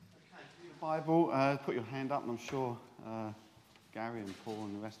Bible, put your hand up, and I'm sure Gary and Paul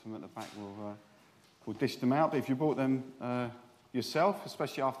and the rest of them at the back will dish them out. But if you brought them yourself,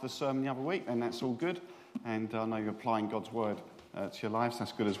 especially after the sermon the other week, then that's all good. And I know you're applying God's word to your lives.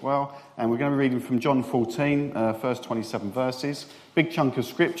 That's good as well. And we're going to be reading from John 14, first 27 verses. Big chunk of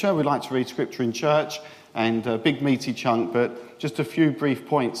scripture. We like to read scripture in church, and a big meaty chunk, but just a few brief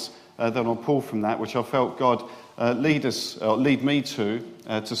points that I'll pull from that, which I felt God lead me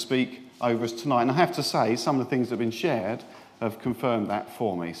to speak over us tonight. And I have to say, some of the things that have been shared have confirmed that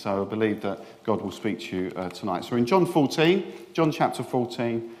for me. So I believe that God will speak to you tonight. So we're in John chapter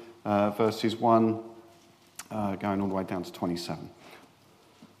 14, verses 1, going all the way down to 27.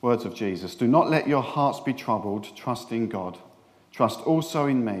 Words of Jesus. Do not let your hearts be troubled. Trust in God. Trust also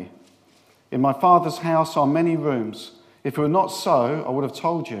in me. In my Father's house are many rooms. If it were not so, I would have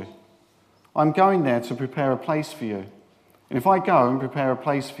told you. I'm going there to prepare a place for you. And if I go and prepare a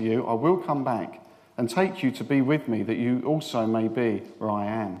place for you, I will come back and take you to be with me, that you also may be where I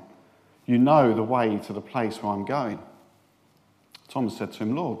am. You know the way to the place where I'm going. Thomas said to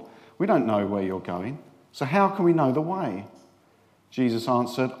him, Lord, we don't know where you're going, so how can we know the way? Jesus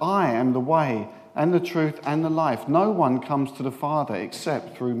answered, I am the way and the truth and the life. No one comes to the Father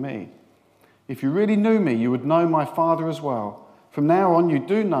except through me. If you really knew me, you would know my Father as well. From now on, you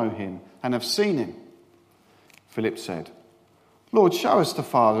do know him and have seen him. Philip said, Lord, show us the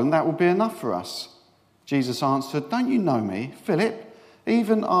Father, and that will be enough for us. Jesus answered, don't you know me, Philip,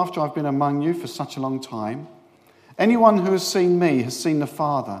 even after I've been among you for such a long time? Anyone who has seen me has seen the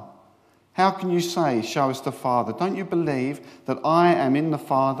Father. How can you say, show us the Father? Don't you believe that I am in the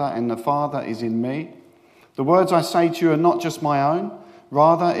Father and the Father is in me? The words I say to you are not just my own.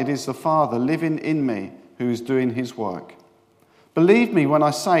 Rather, it is the Father living in me who is doing his work. Believe me when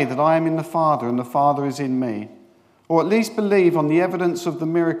I say that I am in the Father and the Father is in me. Or at least believe on the evidence of the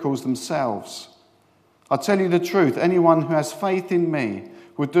miracles themselves. I tell you the truth, anyone who has faith in me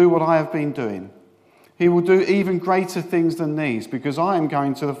will do what I have been doing. He will do even greater things than these, because I am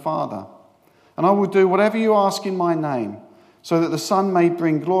going to the Father. And I will do whatever you ask in my name, so that the Son may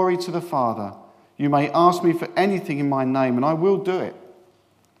bring glory to the Father. You may ask me for anything in my name, and I will do it.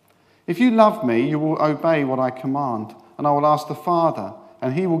 If you love me, you will obey what I command, and I will ask the Father,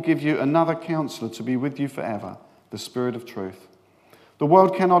 and he will give you another counselor to be with you forever, the Spirit of truth. The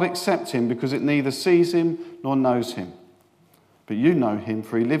world cannot accept him because it neither sees him nor knows him. But you know him,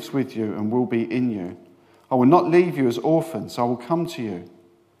 for he lives with you and will be in you. I will not leave you as orphans, I will come to you.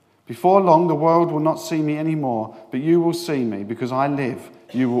 Before long, the world will not see me anymore, but you will see me. Because I live,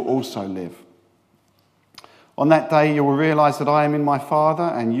 you will also live. On that day, you will realize that I am in my Father,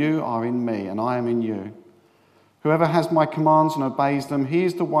 and you are in me, and I am in you. Whoever has my commands and obeys them, he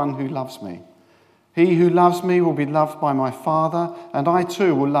is the one who loves me. He who loves me will be loved by my Father, and I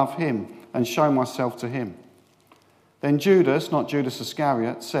too will love him and show myself to him. Then Judas, not Judas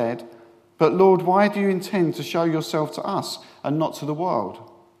Iscariot, said, But Lord, why do you intend to show yourself to us and not to the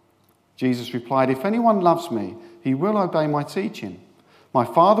world? Jesus replied, If anyone loves me, he will obey my teaching. My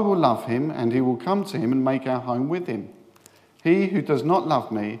Father will love him, and he will come to him and make our home with him. He who does not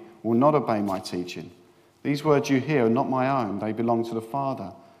love me will not obey my teaching. These words you hear are not my own. They belong to the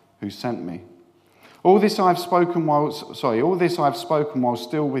Father who sent me. All this I've spoken while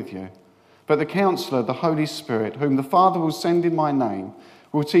still with you. But the Counselor, the Holy Spirit, whom the Father will send in my name,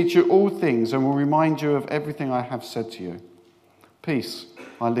 will teach you all things and will remind you of everything I have said to you. Peace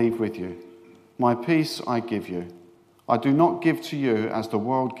I leave with you. My peace I give you. I do not give to you as the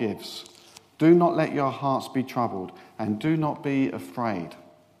world gives. Do not let your hearts be troubled, and do not be afraid.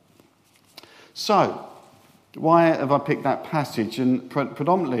 So, why have I picked that passage? And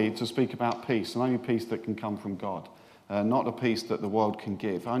predominantly to speak about peace, and only peace that can come from God. Not the peace that the world can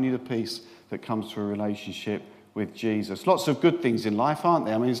give, only the peace that comes through a relationship with Jesus. Lots of good things in life, aren't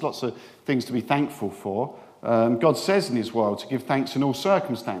there? I mean, there's lots of things to be thankful for. God says in his word to give thanks in all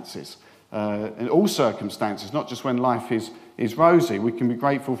circumstances. Not just when life is rosy. We can be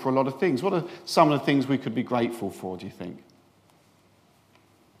grateful for a lot of things. What are some of the things we could be grateful for, do you think?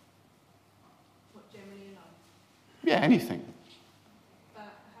 Yeah, anything. Have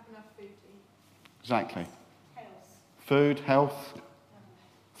enough food to eat. Exactly. Health. Food, health,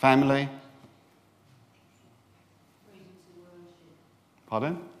 family. Freedom to worship.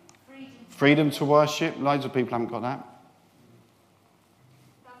 Pardon? Freedom to worship. Loads of people haven't got that.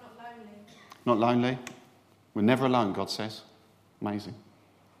 I'm not lonely. Not lonely. We're never alone, God says. Amazing.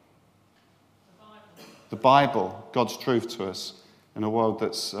 The Bible, God's truth to us in a world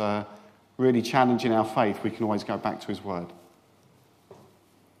that's really challenging our faith, we can always go back to his word.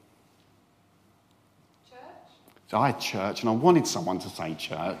 So I had church, and I wanted someone to say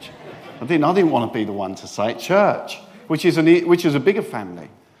church. I didn't want to be the one to say it. Church, which is a bigger family,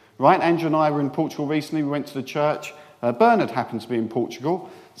 right? Andrew and I were in Portugal recently. We went to the church. Bernard happened to be in Portugal.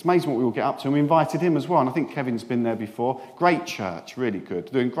 It's amazing what we all get up to, and we invited him as well. And I think Kevin's been there before. Great church, really good,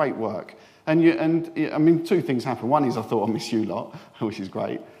 doing great work. And two things happened. One is I thought I miss you lot, which is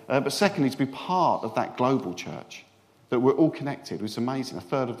great. But secondly, to be part of that global church, that we're all connected. It was amazing.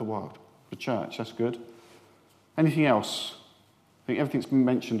 1/3 of the world, the church. That's good. Anything else? I think everything's been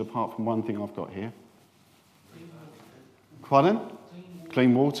mentioned apart from one thing I've got here. Pardon?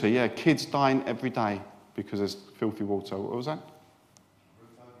 Clean water, yeah. Kids dying every day because there's filthy water. What was that?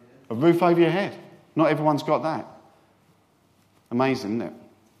 A roof over your head. Not everyone's got that. Amazing, isn't it?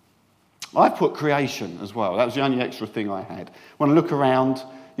 I put creation as well. That was the only extra thing I had. When I look around,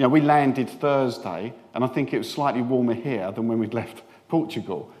 we landed Thursday, and I think it was slightly warmer here than when we'd left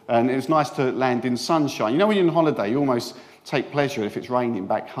Portugal. And it was nice to land in sunshine. When you're on holiday, you almost take pleasure if it's raining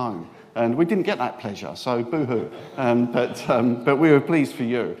back home. And we didn't get that pleasure, so boo-hoo. But we were pleased for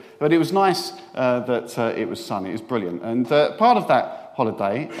you. But it was nice that it was sunny. It was brilliant. And part of that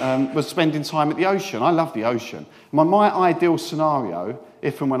holiday was spending time at the ocean. I love the ocean. My ideal scenario,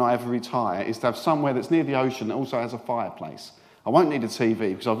 if and when I ever retire, is to have somewhere that's near the ocean that also has a fireplace. I won't need a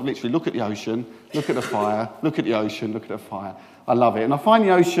TV because I'll literally look at the ocean, look at the fire, look at the ocean, look at the fire. I love it. And I find the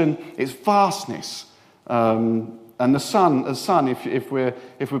ocean, its vastness, and the sun, if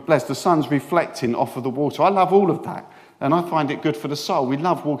we're blessed, the sun's reflecting off of the water. I love all of that. And I find it good for the soul. We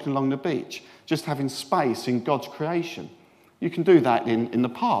love walking along the beach, just having space in God's creation. You can do that in the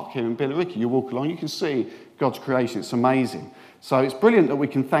park here in Billericay. You walk along, you can see God's creation. It's amazing. So it's brilliant that we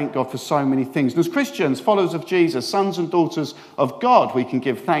can thank God for so many things. And as Christians, followers of Jesus, sons and daughters of God, we can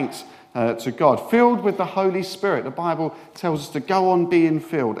give thanks to God. Filled with the Holy Spirit. The Bible tells us to go on being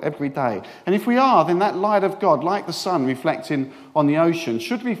filled every day. And if we are, then that light of God, like the sun reflecting on the ocean,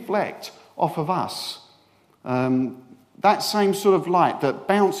 should reflect off of us. That same sort of light that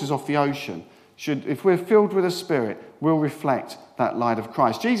bounces off the ocean, if we're filled with the Spirit, will reflect that light of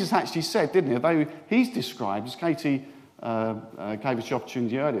Christ. Jesus actually said, didn't he, although he's described, as Katie gave us the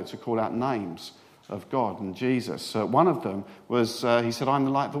opportunity earlier to call out names of God and Jesus. One of them was, he said, I'm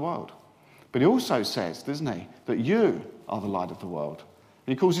the light of the world. But he also says, doesn't he, that you are the light of the world.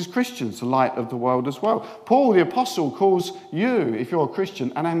 And he calls his Christians the light of the world as well. Paul, the apostle, calls you, if you're a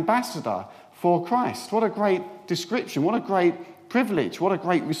Christian, an ambassador for Christ. What a great description. What a great privilege. What a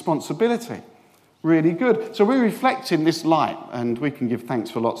great responsibility. Really good. So we're reflecting this light, and we can give thanks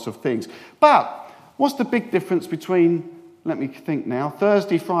for lots of things. But what's the big difference between, let me think now,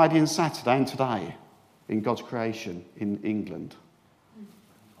 Thursday, Friday and Saturday and today in God's creation in England?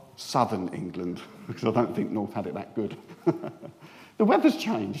 Southern England, because I don't think North had it that good. The weather's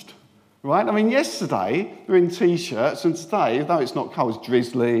changed, right? Yesterday we were in T-shirts, and today, though it's not cold, it's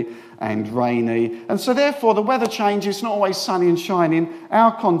drizzly and rainy. And so therefore the weather changes. It's not always sunny and shining.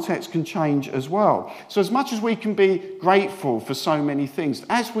 Our context can change as well. So as much as we can be grateful for so many things,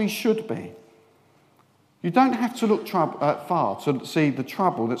 as we should be, you don't have to look far to see the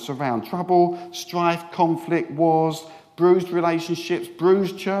trouble that's around. Trouble, strife, conflict, wars, bruised relationships,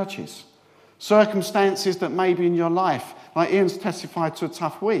 bruised churches. Circumstances that may be in your life. Like Ian's testified to a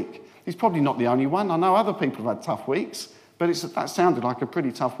tough week. He's probably not the only one. I know other people have had tough weeks, but that sounded like a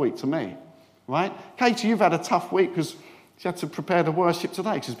pretty tough week to me, right? Katie, you've had a tough week because she had to prepare the worship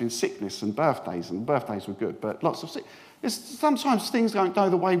today because there's been sickness and birthdays were good, but lots of sick. Sometimes things don't go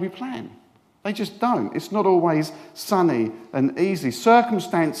the way we plan. They just don't. It's not always sunny and easy.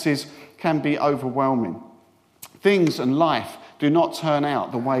 Circumstances can be overwhelming. Things and life do not turn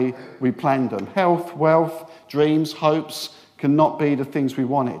out the way we planned them. Health, wealth, dreams, hopes cannot be the things we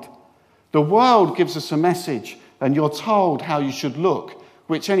wanted. The world gives us a message, and you're told how you should look,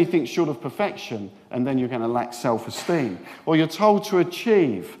 which anything short of perfection, and then you're going to lack self-esteem. Or you're told to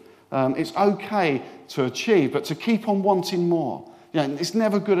achieve. It's okay to achieve, but to keep on wanting more. It's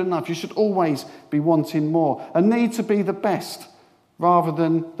never good enough. You should always be wanting more. A need to be the best rather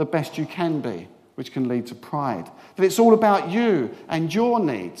than the best you can be, which can lead to pride. That it's all about you and your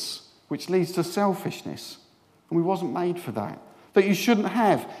needs, which leads to selfishness. And we wasn't made for that. That you shouldn't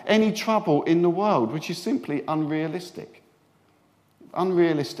have any trouble in the world, which is simply unrealistic.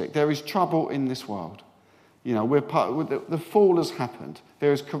 Unrealistic. There is trouble in this world. The fall has happened.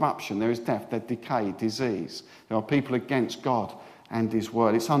 There is corruption, there is death, there's decay, disease. There are people against God and his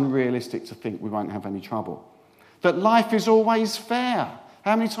word. It's unrealistic to think we won't have any trouble. That life is always fair.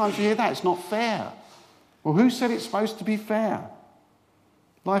 How many times do you hear that? It's not fair. Well, who said it's supposed to be fair?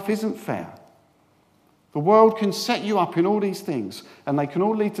 Life isn't fair. The world can set you up in all these things, and they can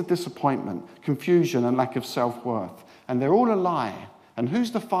all lead to disappointment, confusion, and lack of self-worth. And they're all a lie. And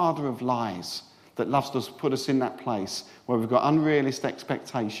who's the father of lies that loves to put us in that place where we've got unrealistic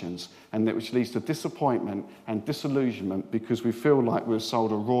expectations and that which leads to disappointment and disillusionment because we feel like we've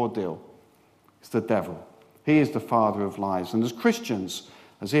sold a raw deal? It's the devil. He is the father of lies. And as Christians,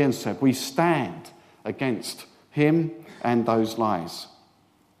 as Ian said, we stand against him and those lies.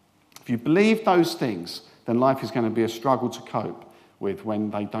 If you believe those things, then life is going to be a struggle to cope with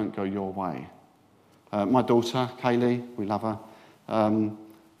when they don't go your way. My daughter, Kaylee, we love her.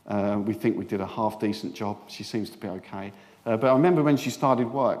 We think we did a half-decent job. She seems to be okay. But I remember when she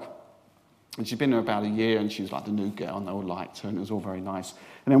started work, and she'd been there about a year, and she was like the new girl, and they all liked her, and it was all very nice.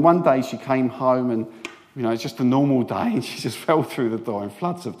 And then one day she came home, and it's just a normal day, and she just fell through the door in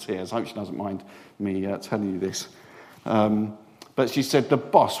floods of tears. I hope she doesn't mind me telling you this. But she said, the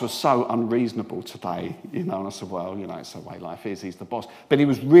boss was so unreasonable today, and I said, well, it's the way life is, he's the boss. But he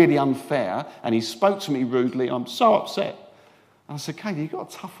was really unfair, and he spoke to me rudely, I'm so upset. And I said, Katie, you've got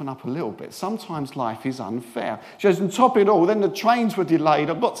to toughen up a little bit. Sometimes life is unfair. She goes, and top it all, then the trains were delayed.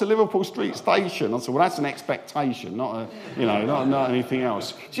 I got to Liverpool Street Station. I said, well, that's an expectation, not anything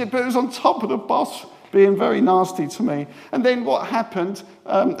else. She said, but it was on top of the boss being very nasty to me. And then what happened,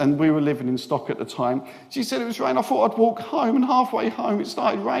 and we were living in Stock at the time, she said it was raining. I thought I'd walk home, and halfway home it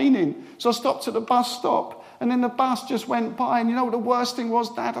started raining. So I stopped at the bus stop, and then the bus just went by. And you know what the worst thing was,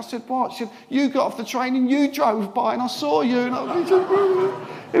 Dad? I said, what? She said, you got off the train and you drove by, and I saw you. And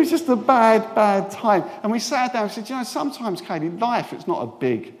it was just a bad, bad time. And we sat down and said, sometimes, Katie, life, it's not a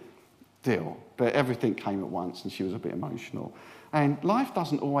big deal. But everything came at once, and she was a bit emotional. And life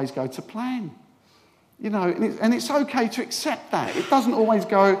doesn't always go to plan. And it's okay to accept that. It doesn't always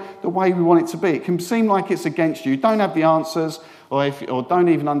go the way we want it to be. It can seem like it's against you. You don't have the answers or don't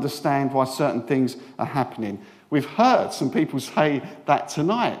even understand why certain things are happening. We've heard some people say that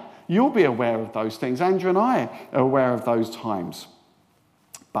tonight. You'll be aware of those things. Andrew and I are aware of those times.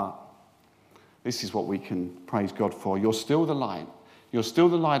 But this is what we can praise God for. You're still the light. You're still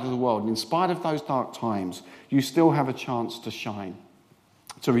the light of the world. And in spite of those dark times, you still have a chance to shine,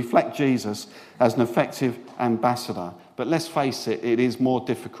 to reflect Jesus as an effective ambassador. But let's face it, it is more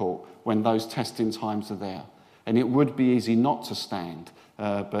difficult when those testing times are there. And it would be easy not to stand,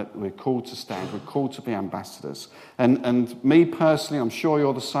 but we're called to stand. We're called to be ambassadors. And me personally, I'm sure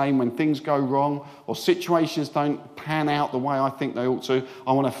you're the same, when things go wrong or situations don't pan out the way I think they ought to,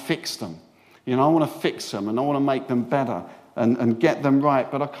 I want to fix them. I want to fix them, and I want to make them better and get them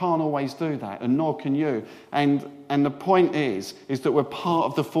right, but I can't always do that, and nor can you. And the point is that we're part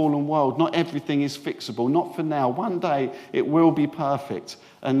of the fallen world. Not everything is fixable, not for now. One day it will be perfect,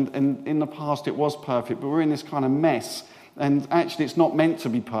 and in the past it was perfect, but we're in this kind of mess, and actually it's not meant to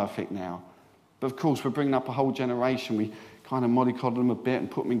be perfect now. But of course we're bringing up a whole generation. We kind of mollycoddle them a bit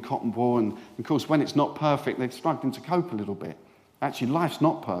and put them in cotton wool, and of course when it's not perfect, they're struggling to cope a little bit. Actually, life's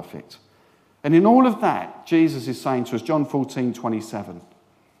not perfect. And in all of that, Jesus is saying to us, John 14:27,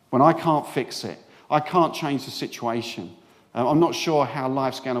 when I can't fix it, I can't change the situation, I'm not sure how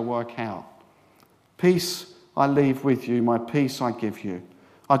life's going to work out. Peace I leave with you, my peace I give you.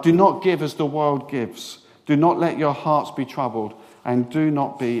 I do not give as the world gives. Do not let your hearts be troubled, and do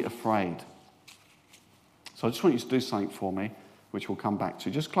not be afraid. So I just want you to do something for me, which we'll come back to.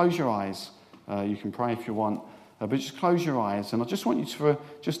 Just close your eyes. You can pray if you want. But just close your eyes, and I just want you to, for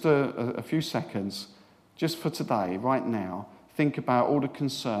just a few seconds, just for today, right now, think about all the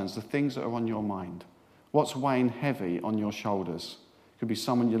concerns, the things that are on your mind. What's weighing heavy on your shoulders? It could be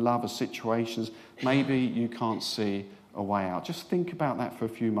someone you love or situations. Maybe you can't see a way out. Just think about that for a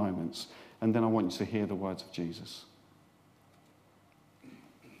few moments, and then I want you to hear the words of Jesus.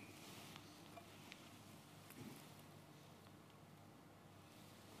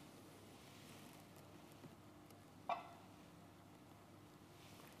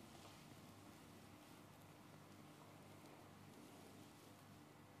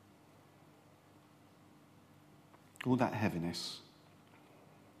 All that heaviness,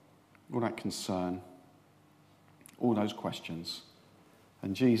 all that concern, all those questions.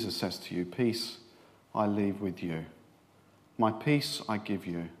 And Jesus says to you, peace I leave with you. My peace I give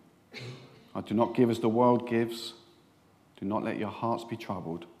you. I do not give as the world gives. Do not let your hearts be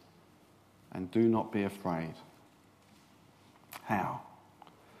troubled. And do not be afraid. How?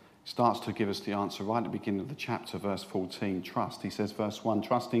 He starts to give us the answer right at the beginning of the chapter, verse 14, trust. He says, verse 1,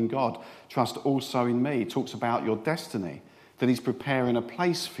 trust in God, trust also in me. He talks about your destiny, that he's preparing a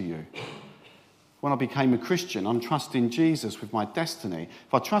place for you. When I became a Christian, I'm trusting Jesus with my destiny.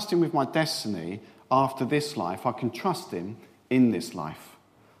 If I trust him with my destiny after this life, I can trust him in this life.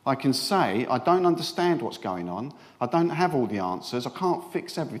 I can say, I don't understand what's going on. I don't have all the answers. I can't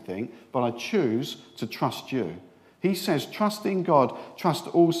fix everything, but I choose to trust you. He says, trust in God, trust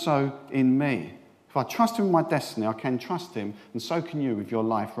also in me. If I trust him with my destiny, I can trust him, and so can you with your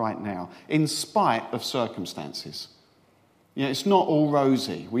life right now, in spite of circumstances. You know, it's not all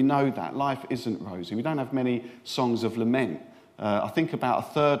rosy. We know that. Life isn't rosy. We don't have many songs of lament. I think about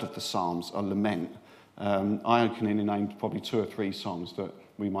a third of the Psalms are lament. I can only name probably 2 or 3 songs that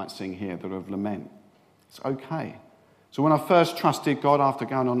we might sing here that are of lament. It's okay. So when I first trusted God after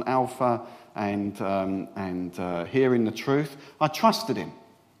going on Alpha and hearing the truth, I trusted him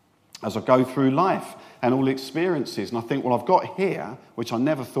as I go through life and all experiences. And I think, well, I've got here, which I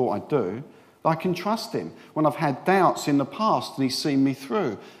never thought I'd do, I can trust him. When I've had doubts in the past and he's seen me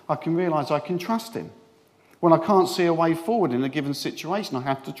through, I can realise I can trust him. When I can't see a way forward in a given situation, I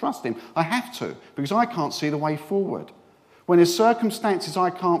have to trust him. I have to, because I can't see the way forward. When there's circumstances I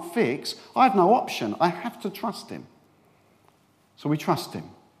can't fix, I have no option. I have to trust him. So we trust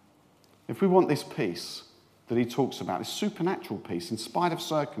him. If we want this peace that he talks about, this supernatural peace, in spite of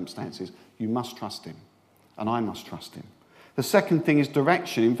circumstances, you must trust him. And I must trust him. The second thing is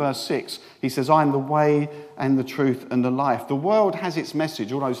direction. In verse 6, he says, I am the way and the truth and the life. The world has its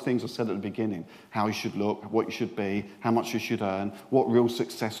message, all those things I said at the beginning. How you should look, what you should be, how much you should earn, what real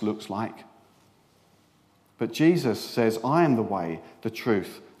success looks like. But Jesus says, I am the way, the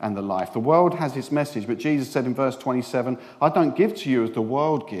truth and the life. The world has its message, but Jesus said in verse 27, I don't give to you as the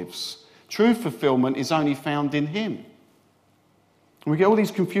world gives. True fulfillment is only found in him. We get all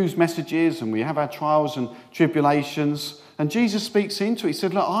these confused messages and we have our trials and tribulations. And Jesus speaks into it. He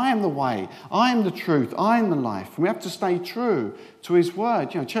said, look, I am the way, I am the truth, I am the life. And we have to stay true to his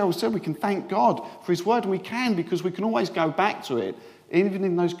word. You know, Cheryl said we can thank God for his word, and we can, because we can always go back to it, even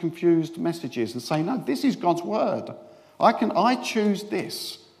in those confused messages, and say, no, this is God's word. I choose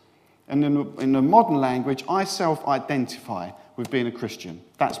this. And in the modern language, I self-identify with being a Christian.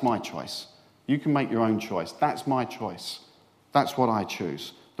 That's my choice. You can make your own choice. That's my choice. That's what I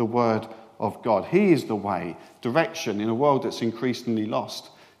choose, the word of God. He is the way, direction in a world that's increasingly lost.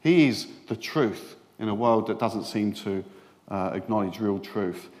 He is the truth in a world that doesn't seem to acknowledge real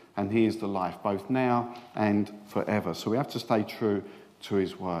truth. And he is the life, both now and forever. So we have to stay true to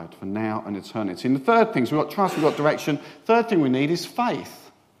his word for now and eternity. And the third thing, so we've got trust, we've got direction. Third thing we need is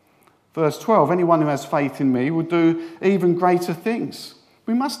faith. Verse 12, anyone who has faith in me will do even greater things.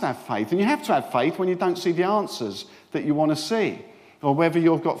 We must have faith. And you have to have faith when you don't see the answers that you want to see, or whether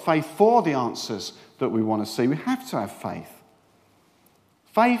you've got faith for the answers that we want to see. We have to have faith.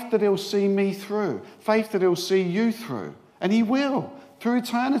 Faith that he'll see me through. Faith that he'll see you through. And he will, through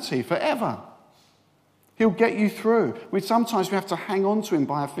eternity, forever. He'll get you through. Sometimes we have to hang on to him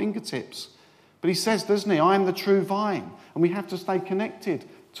by our fingertips. But he says, doesn't he, I am the true vine. And we have to stay connected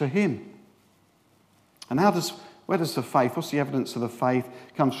to him. And where does the faith, what's the evidence of the faith?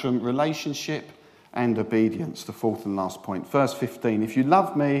 It comes from relationship and obedience, the fourth and last point. Verse 15, if you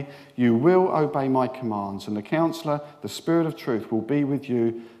love me, you will obey my commands, and the Counselor, the Spirit of truth, will be with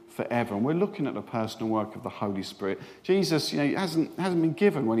you forever. And we're looking at the personal work of the Holy Spirit. Jesus, he hasn't been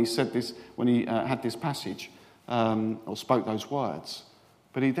given when he said this, when he had this passage, or spoke those words.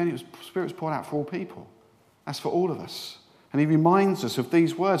 But the Spirit was poured out for all people. That's for all of us. And he reminds us of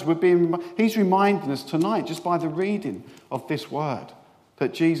these words. He's reminding us tonight, just by the reading of this word,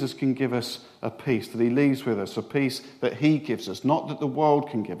 that Jesus can give us a peace, that he leaves with us, a peace that he gives us, not that the world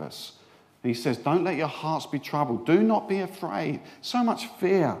can give us. And he says, don't let your hearts be troubled. Do not be afraid. So much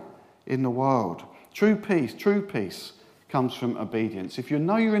fear in the world. True peace comes from obedience. If you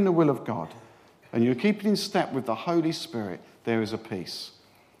know you're in the will of God and you're keeping in step with the Holy Spirit, there is a peace.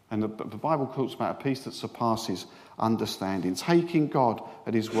 And the Bible talks about a peace that surpasses understanding, taking God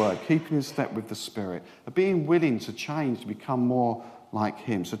at his word, keeping in step with the Spirit, being willing to change, to become more like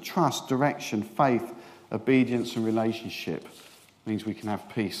him. So trust, direction, faith, obedience and relationship means we can have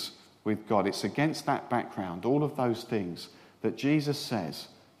peace with God. It's against that background, all of those things, that Jesus says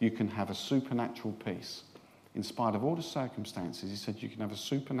you can have a supernatural peace. In spite of all the circumstances, he said you can have a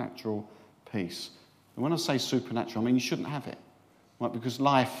supernatural peace. And when I say supernatural, I mean you shouldn't have it. Right? Because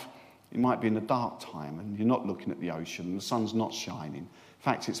life, it might be in a dark time and you're not looking at the ocean and the sun's not shining. In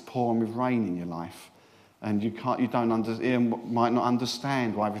fact, it's pouring with rain in your life. And you might not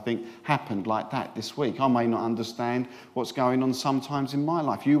understand why everything happened like that this week. I may not understand what's going on sometimes in my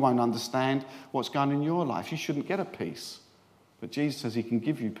life. You won't understand what's going on in your life. You shouldn't get a peace. But Jesus says he can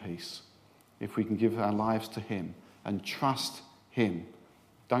give you peace if we can give our lives to him and trust him.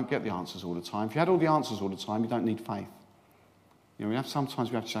 Don't get the answers all the time. If you had all the answers all the time, you don't need faith. You know,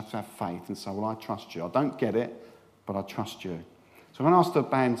 sometimes we have to have faith and say, well, I trust you. I don't get it, but I trust you. So I'm going to ask the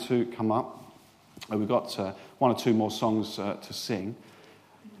band to come up. We've got one or two more songs to sing.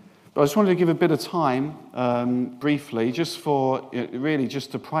 But I just wanted to give a bit of time, briefly, just for really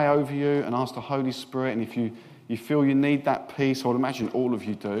just to pray over you and ask the Holy Spirit. And if you feel you need that peace, I would imagine all of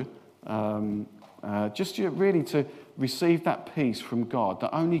you do, really to receive that peace from God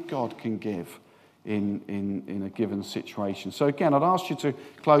that only God can give in a given situation. So again, I'd ask you to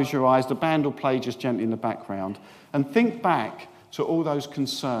close your eyes. The band will play just gently in the background. And think back to all those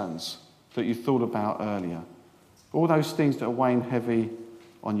concerns that you thought about earlier. All those things that are weighing heavy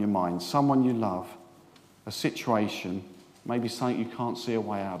on your mind. Someone you love, a situation, maybe something you can't see a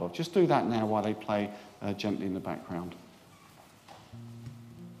way out of. Just do that now while they play gently in the background.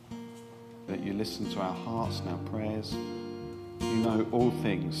 That you listen to our hearts and our prayers. You know all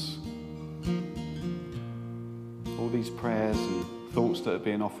things. All these prayers and thoughts that are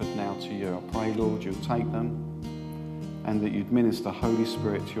being offered now to you. I pray, Lord, you'll take them and that you'd minister Holy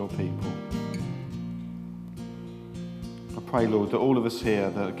Spirit to your people. I pray, Lord, that all of us here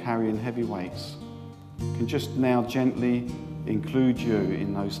that are carrying heavy weights can just now gently include you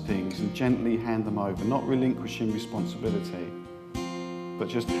in those things and gently hand them over, not relinquishing responsibility, but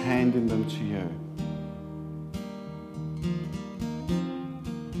just handing them to you.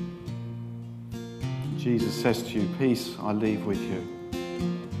 Jesus says to you, peace I leave with you.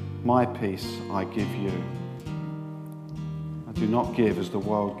 My peace I give you. I do not give as the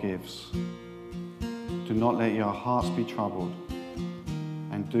world gives. Do not let your hearts be troubled,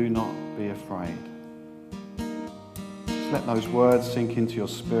 and do not be afraid. Just let those words sink into your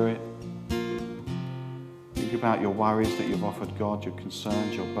spirit. Think about your worries that you've offered God, your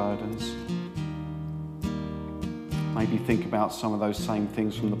concerns, your burdens. Maybe think about some of those same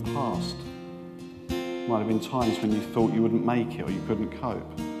things from the past. Might have been times when you thought you wouldn't make it or you couldn't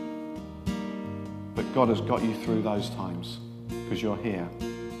cope. But God has got you through those times because you're here.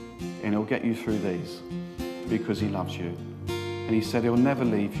 And he'll get you through these because he loves you. And he said he'll never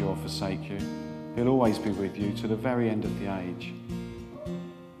leave you or forsake you. He'll always be with you to the very end of the age.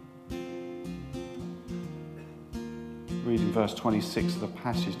 Reading verse 26 of the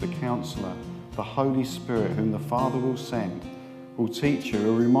passage, the Counselor, the Holy Spirit, whom the Father will send, will teach you,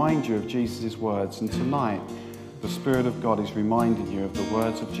 will remind you of Jesus' words. And tonight, the Spirit of God is reminding you of the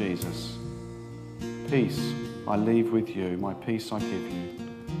words of Jesus. Peace I leave with you, my peace I give you.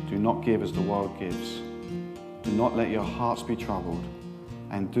 Do not give as the world gives. Do not let your hearts be troubled,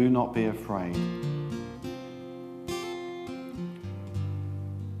 and do not be afraid.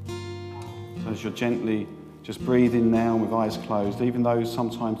 So as you're gently just breathing now with eyes closed, even though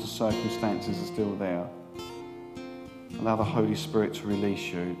sometimes the circumstances are still there, allow the Holy Spirit to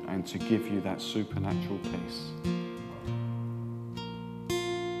release you and to give you that supernatural peace.